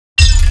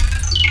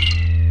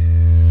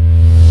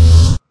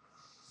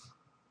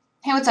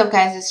Hey, what's up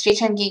guys, it's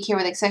Checkered Geek here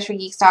with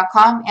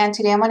AccessoryGeeks.com, and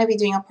today I'm going to be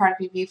doing a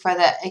product review for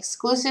the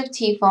exclusive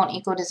Tphone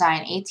Eco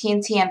Design.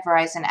 AT&T and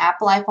Verizon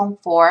Apple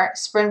iPhone 4,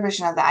 Sprint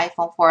version of the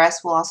iPhone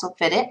 4S will also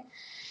fit it.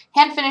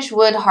 Hand finished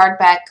wood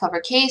hardback cover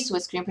case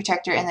with screen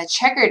protector in the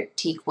checkered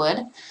teak wood.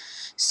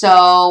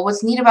 So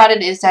what's neat about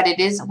it is that it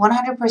is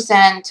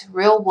 100%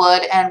 real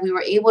wood, and we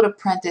were able to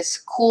print this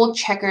cool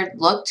checkered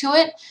look to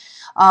it.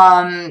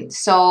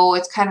 So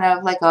it's kind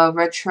of like a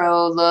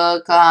retro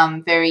look,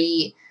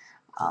 very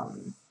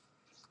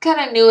kind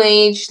of new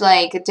age,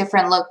 like a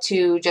different look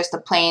to just a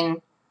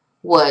plain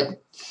wood.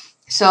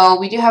 So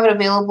we do have it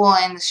available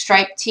in the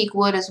striped teak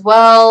wood as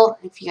well,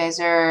 if you guys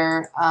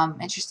are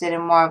interested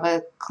in more of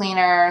a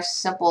cleaner,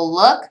 simple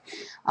look.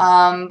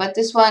 But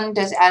this one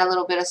does add a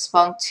little bit of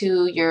spunk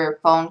to your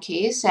phone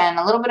case and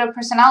a little bit of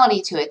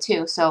personality to it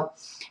too. So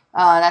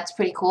that's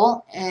pretty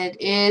cool.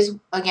 It is,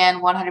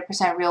 again,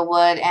 100% real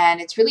wood, and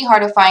it's really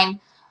hard to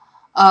find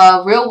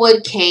a real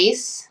wood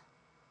case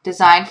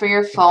designed for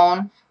your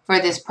phone for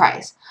this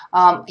price.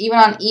 Even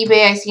on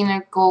eBay, I've seen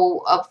it go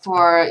up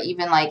for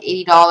even like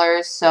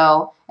 $80.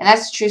 So, and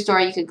that's a true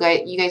story.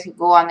 You guys could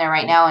go on there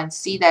right now and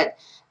see that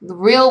the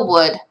real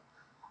wood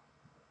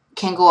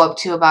can go up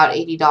to about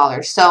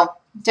 $80. So,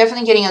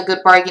 definitely getting a good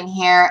bargain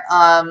here.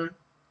 And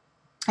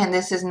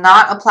this is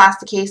not a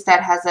plastic case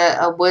that has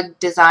a wood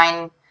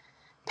design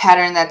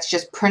pattern that's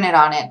just printed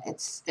on it.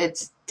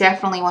 It's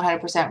definitely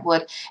 100%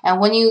 wood. And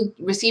when you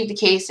receive the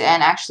case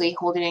and actually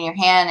hold it in your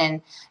hand,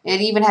 and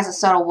it even has a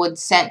subtle wood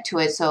scent to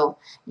it, so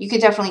you could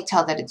definitely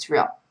tell that it's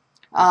real.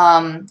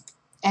 And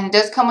it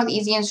does come with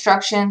easy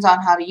instructions on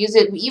how to use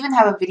it. We even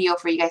have a video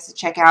for you guys to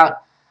check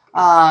out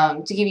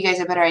to give you guys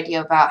a better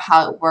idea about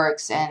how it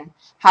works and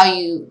how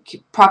you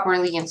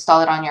properly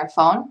install it on your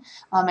phone.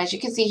 As you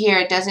can see here,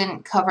 it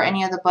doesn't cover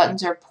any of the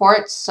buttons or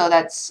ports, so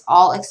that's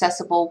all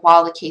accessible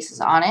while the case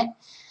is on it.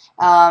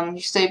 You're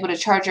still able to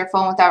charge your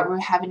phone without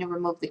having to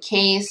remove the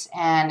case,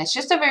 and it's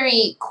just a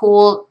very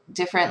cool,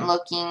 different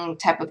looking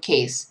type of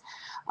case.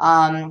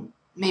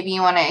 Maybe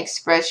you want to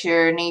express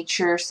your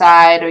nature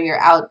side or your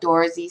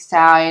outdoorsy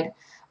side,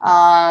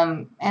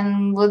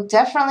 and will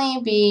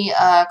definitely be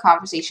a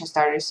conversation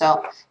starter.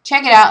 So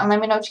check it out and let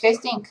me know what you guys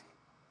think.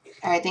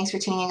 Alright, thanks for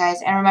tuning in,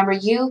 guys, and remember,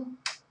 you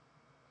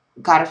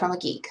got it from a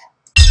geek.